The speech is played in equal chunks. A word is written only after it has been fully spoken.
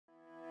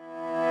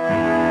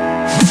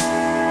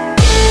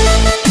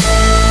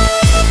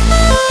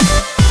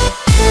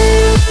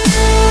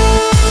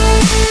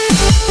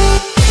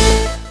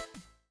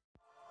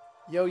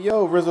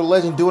Yo,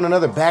 RizzoTheLegend doing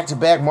another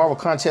back-to-back Marvel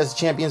Contest of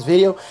Champions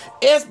video.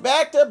 It's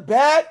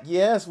back-to-back.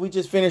 Yes, we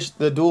just finished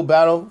the duel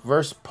battle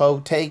versus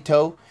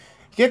Potato.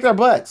 Kicked our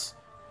butts.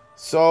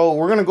 So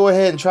we're going to go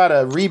ahead and try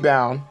to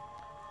rebound.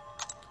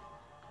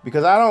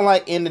 Because I don't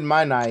like ending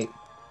my night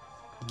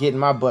getting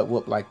my butt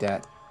whooped like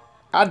that.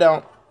 I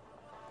don't.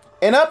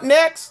 And up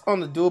next on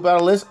the duel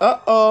battle list,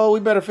 we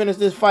better finish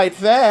this fight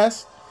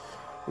fast.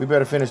 We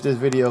better finish this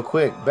video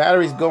quick.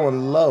 Battery's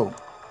going low.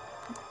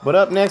 But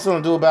up next on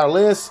the duel battle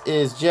list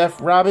is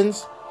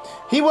Jeffrobbins.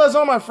 He was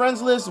on my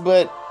friends list,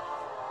 but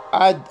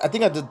I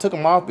think I took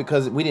him off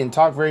because we didn't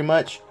talk very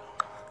much.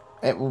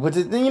 But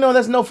you know,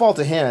 that's no fault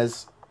of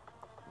his,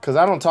 because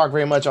I don't talk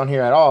very much on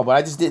here at all. But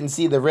I just didn't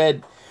see the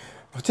red.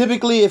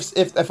 Typically,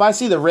 if I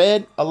see the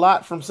red a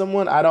lot from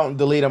someone, I don't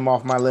delete them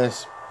off my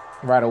list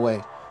right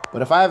away.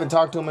 But if I haven't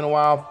talked to him in a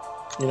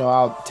while, you know,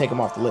 I'll take him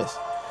off the list.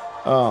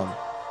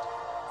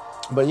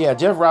 But yeah,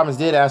 Jeffrobbins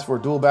did ask for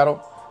a duel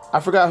battle. I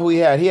forgot who he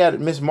had. He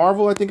had Miss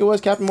Marvel, I think it was.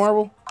 Captain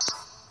Marvel.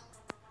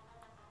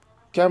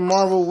 Captain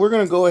Marvel. We're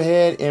going to go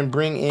ahead and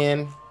bring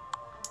in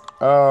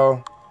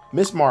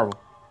Miss Marvel.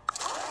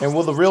 And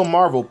will the real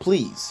Marvel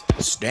please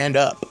stand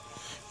up?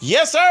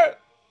 Yes, sir.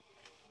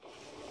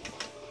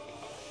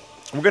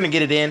 We're going to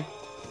get it in.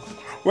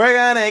 We're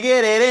going to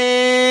get it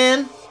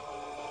in.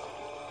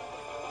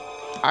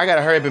 I got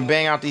to hurry up and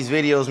bang out these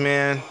videos,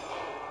 man.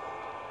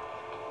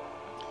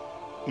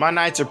 My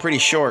nights are pretty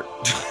short.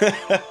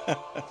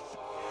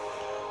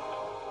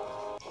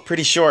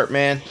 Pretty short,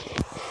 man.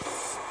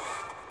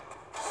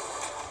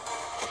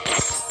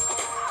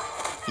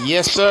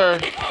 Yes, sir.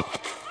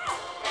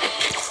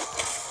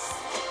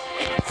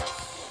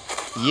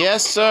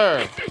 Yes,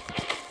 sir.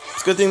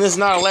 It's a good thing this is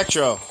not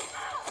Electro.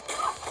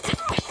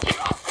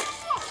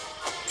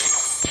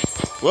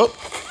 Whoop.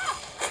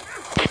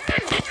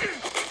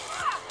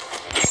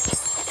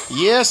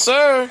 Yes,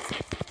 sir.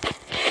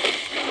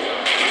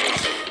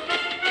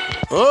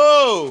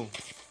 Oh.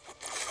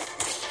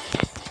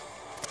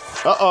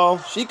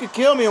 Uh-oh. She could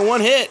kill me in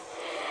one hit.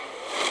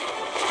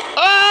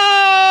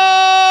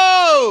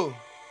 Oh!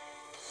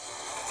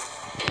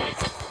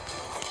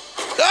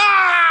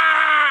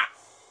 Ah!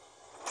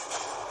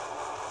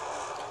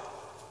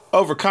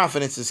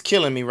 Overconfidence is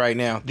killing me right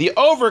now. The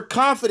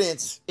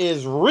overconfidence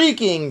is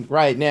reeking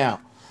right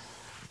now.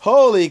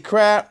 Holy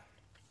crap.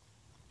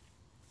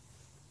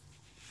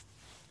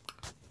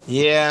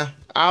 Yeah,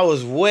 I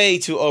was way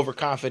too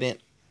overconfident.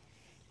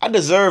 I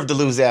deserve to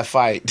lose that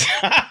fight.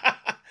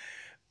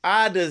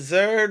 I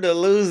deserve to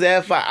lose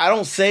that fight. I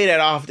don't say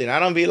that often. I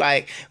don't be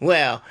like,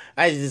 well,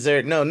 I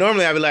deserve. No,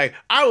 normally I'd be like,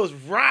 I was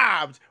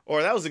robbed,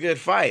 or that was a good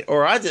fight,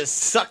 or I just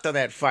sucked on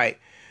that fight.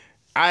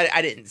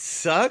 I didn't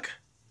suck.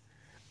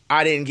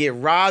 I didn't get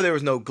robbed. There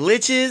was no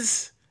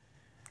glitches.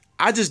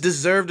 I just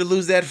deserved to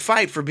lose that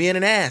fight for being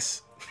an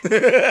ass.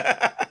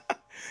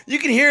 You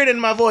can hear it in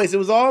my voice. It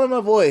was all in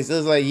my voice. It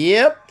was like,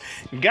 yep,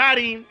 got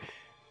him.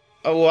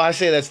 Oh, well, I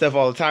say that stuff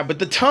all the time. But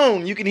the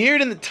tone, you can hear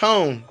it in the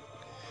tone.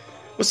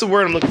 What's the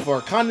word I'm looking for?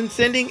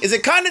 Condescending? Is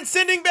it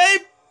condescending, babe?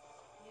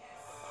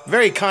 Yes.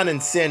 Very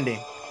condescending.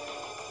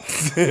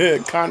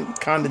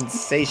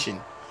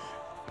 Condensation.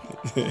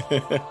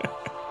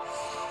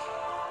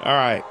 All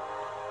right.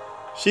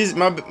 She's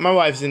my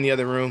wife's in the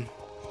other room.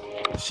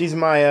 She's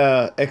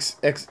my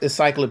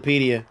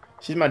encyclopedia.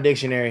 She's my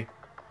dictionary.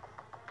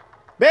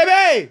 Baby!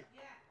 Yeah.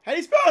 How do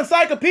you spell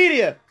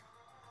encyclopedia?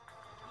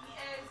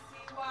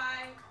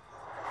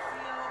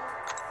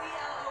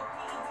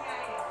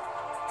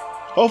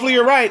 Hopefully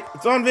you're right.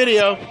 It's on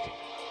video.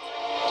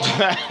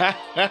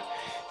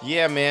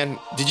 Yeah, man.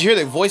 Did you hear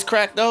the voice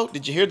crack, though?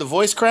 Did you hear the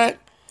voice crack?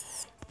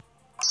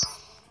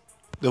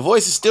 The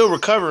voice is still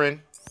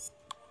recovering.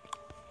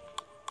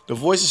 The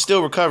voice is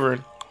still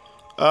recovering.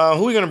 Who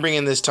are we going to bring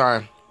in this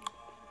time?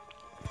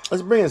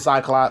 Let's bring in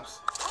Cyclops.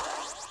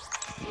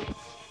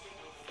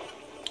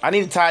 I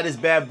need to tie this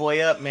bad boy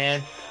up,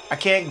 man. I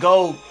can't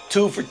go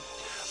 0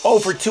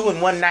 for 2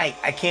 in one night.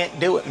 I can't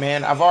do it,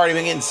 man. I've already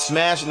been getting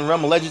smashed in the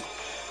Rumble Legends.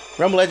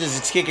 Rumble Legends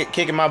is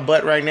kicking my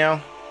butt right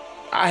now.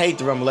 I hate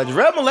the Rumble Legends.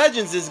 Rumble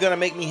Legends is going to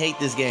make me hate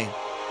this game.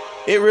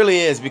 It really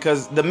is,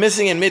 because the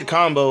missing and mid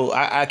combo,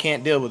 I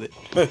can't deal with it.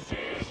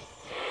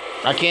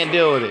 I can't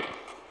deal with it.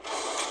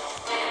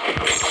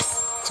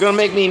 It's going to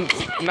make me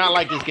not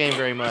like this game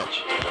very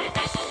much.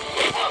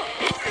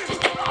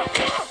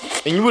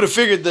 And you would have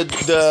figured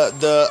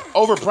the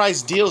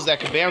overpriced deals that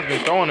Kabam's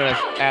been throwing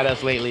at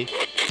us lately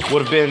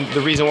would have been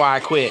the reason why I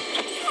quit.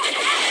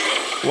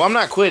 Well, I'm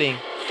not quitting.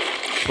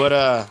 But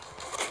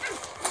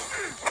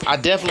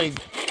I'm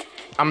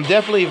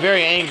definitely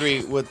very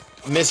angry with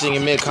missing a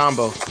mid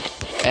combo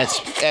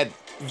at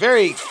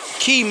very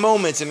key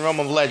moments in Realm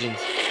of Legends.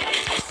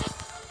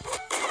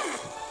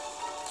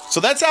 So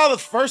that's how the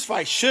first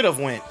fight should have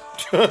went.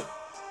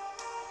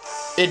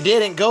 It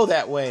didn't go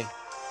that way.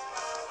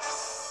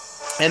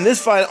 And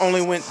this fight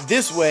only went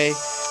this way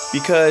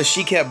because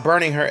she kept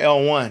burning her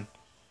L1.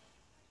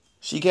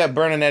 She kept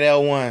burning that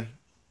L1.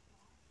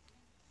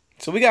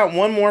 So we got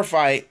one more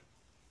fight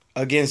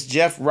against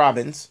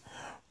Jeffrobbins.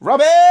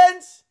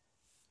 Robbins!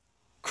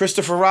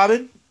 Christopher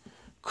Robin.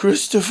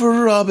 Christopher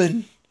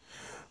Robin.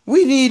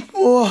 We need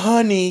more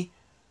honey.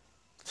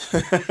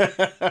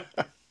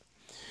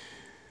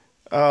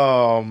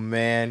 Oh,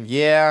 man.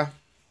 Yeah.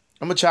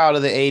 I'm a child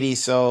of the 80s,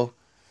 so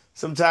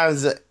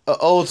sometimes an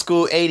old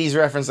school 80s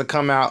reference will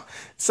come out.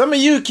 Some of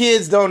you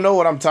kids don't know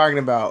what I'm talking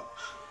about.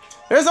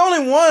 There's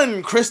only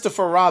one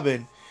Christopher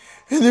Robin.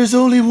 And there's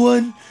only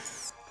one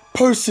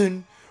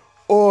person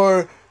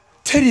or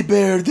teddy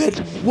bear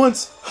that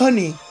wants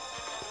honey.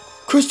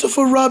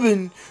 Christopher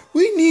Robin,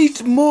 we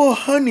need more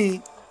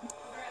honey.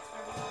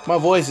 My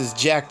voice is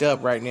jacked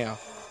up right now.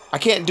 I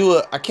can't do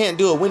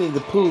a Winnie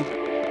the Pooh.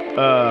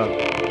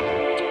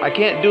 I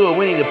can't do a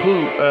Winnie the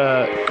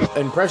Pooh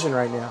impression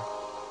right now.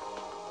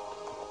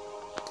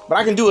 But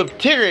I can do a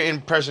Tigger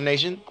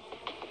impersonation.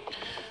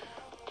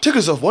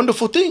 Tigger's of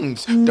wonderful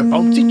things. The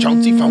bouncy,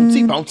 chouncy,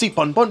 bouncy, bouncy,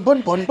 bun, bun,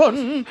 bun, bun,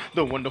 bun.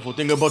 The wonderful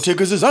thing about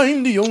Tiggers is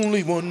I'm the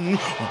only one.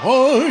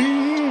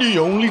 I'm the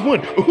only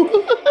one.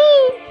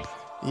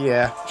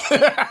 Yeah.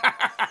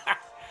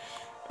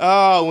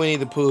 Oh, Winnie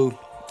the Pooh.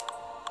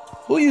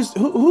 Who's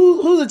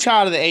a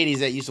child of the 80s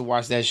that used to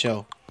watch that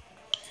show?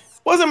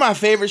 Wasn't my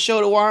favorite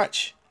show to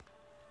watch.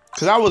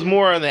 Because I was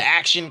more on the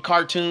action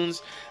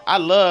cartoons. I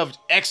loved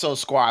Exo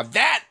Squad.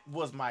 That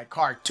was my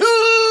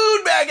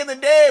cartoon back in the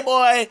day,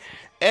 boy.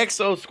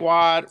 Exo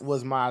Squad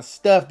was my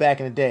stuff back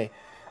in the day.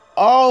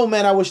 Oh,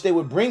 man, I wish they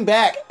would bring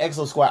back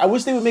Exo Squad. I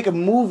wish they would make a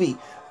movie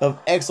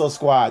of Exo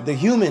Squad. The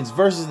humans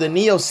versus the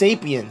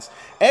Neo-Sapiens.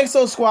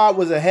 Exo Squad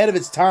was ahead of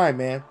its time,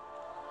 man.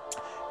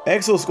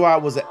 Exo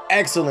Squad was an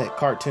excellent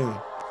cartoon.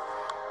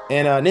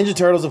 And Ninja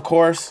Turtles, of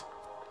course.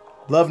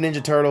 Love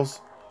Ninja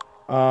Turtles.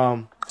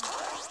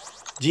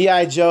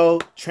 G.I. Joe,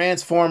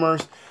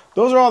 Transformers.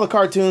 Those are all the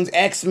cartoons.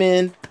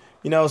 X-Men,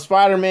 you know,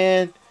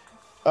 Spider-Man.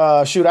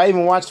 Shoot, I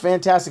even watched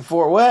Fantastic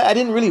Four. Well, I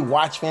didn't really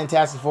watch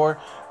Fantastic Four.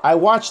 I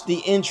watched the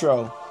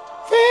intro.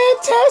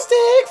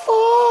 Fantastic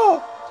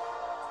Four.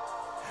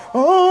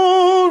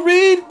 Oh,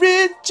 Reed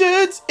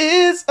Richards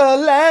is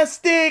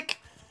elastic.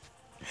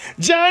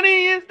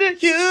 Johnny is the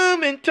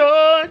Human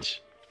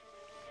Torch.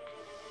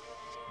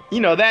 You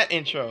know that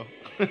intro.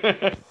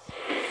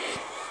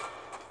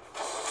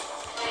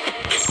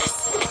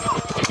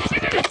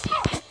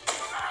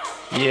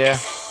 Yeah,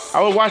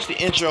 I would watch the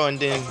intro and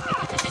then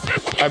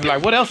I'd be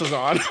like, what else is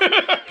on?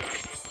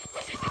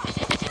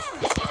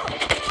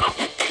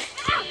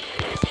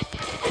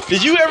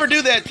 Did you ever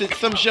do that to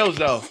some shows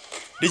though?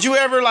 Did you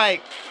ever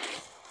like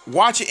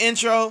watch an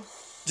intro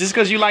just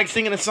because you like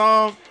singing a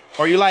song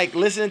or you like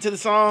listening to the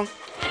song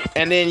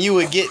and then you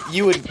would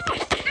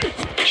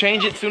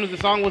change it as soon as the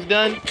song was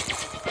done?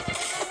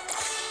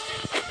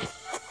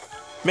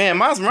 Man,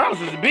 Miles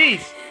Morales is a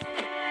beast.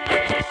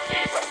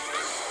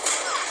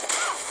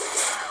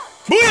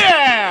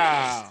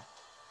 Booyah!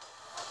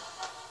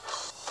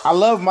 I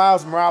love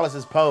Miles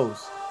Morales'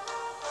 pose.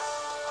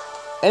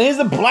 And he's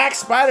a black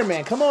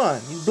Spider-Man. Come on.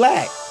 He's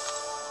black.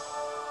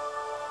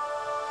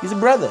 He's a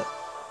brother.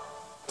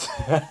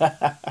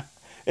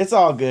 It's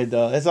all good,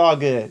 though. It's all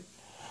good.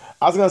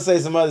 I was going to say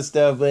some other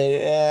stuff, but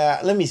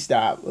let me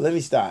stop. Let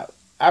me stop.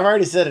 I've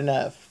already said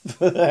enough.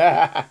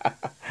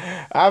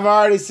 I've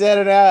already said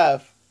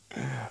enough.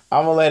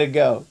 I'm going to let it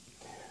go.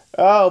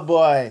 Oh,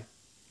 boy.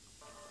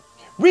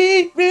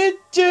 Reed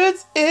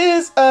Richards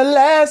is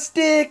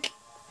elastic.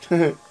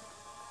 The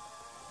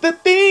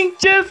thing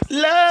just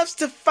loves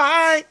to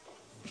fight.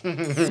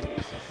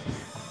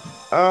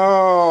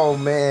 Oh,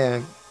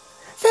 man.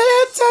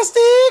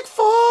 Fantastic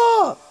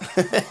Four.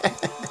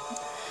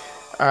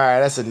 All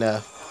right, that's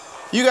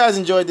enough. If you guys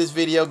enjoyed this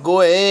video,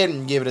 go ahead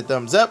and give it a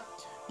thumbs up.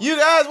 You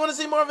guys want to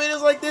see more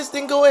videos like this,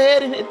 then go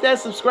ahead and hit that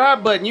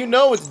subscribe button. You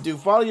know what to do.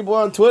 Follow your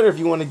boy on Twitter if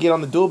you want to get on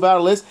the duel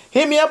battle list.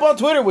 Hit me up on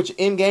Twitter with your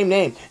in-game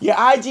name. Your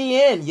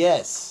IGN,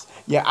 yes.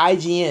 Your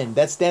IGN.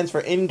 That stands for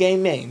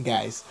in-game name,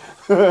 guys.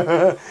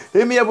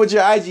 Hit me up with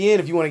your IGN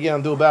if you want to get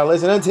on duel battle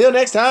list. And until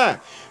next time,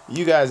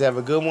 you guys have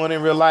a good one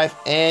in real life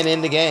and in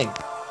the game.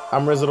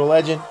 I'm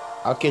RizzoTheLegend.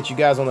 I'll catch you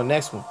guys on the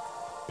next one.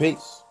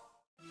 Peace.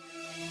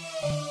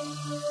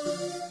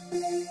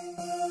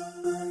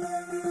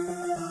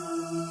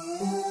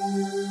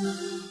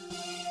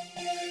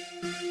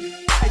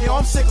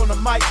 I'm sick on the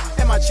mic,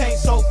 and my chain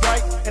so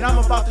bright, and I'm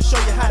about to show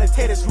you how to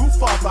tear this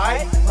roof off,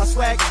 right? My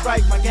swag is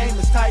right, my game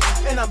is tight,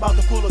 and I'm about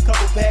to pull a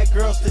couple bad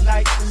girls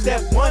tonight.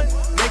 Step 1,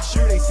 make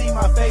sure they see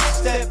my face.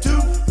 Step 2,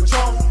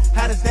 Patron,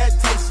 how does that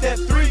taste? Step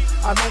 3,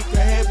 I make her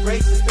head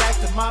races back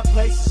to my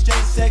place,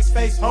 exchange sex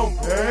face, home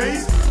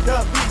base.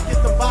 The beat,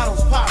 get the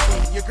bottles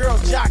popping, your girl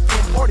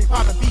jocking, party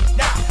popping beat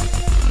now.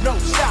 No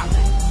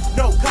stopping,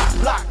 no cop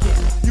blocking.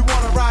 You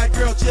wanna ride,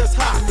 girl, just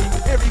hop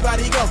it.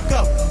 Everybody go,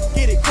 go,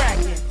 get it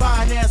cracking.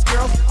 Fine ass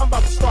girls, I'm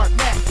about to start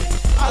macking.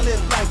 I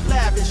live like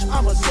lavish,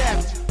 I'm a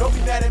savage. Don't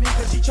be mad at me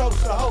cause she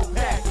chose the whole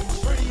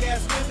package. Pretty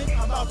ass women,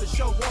 I'm about to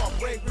show one.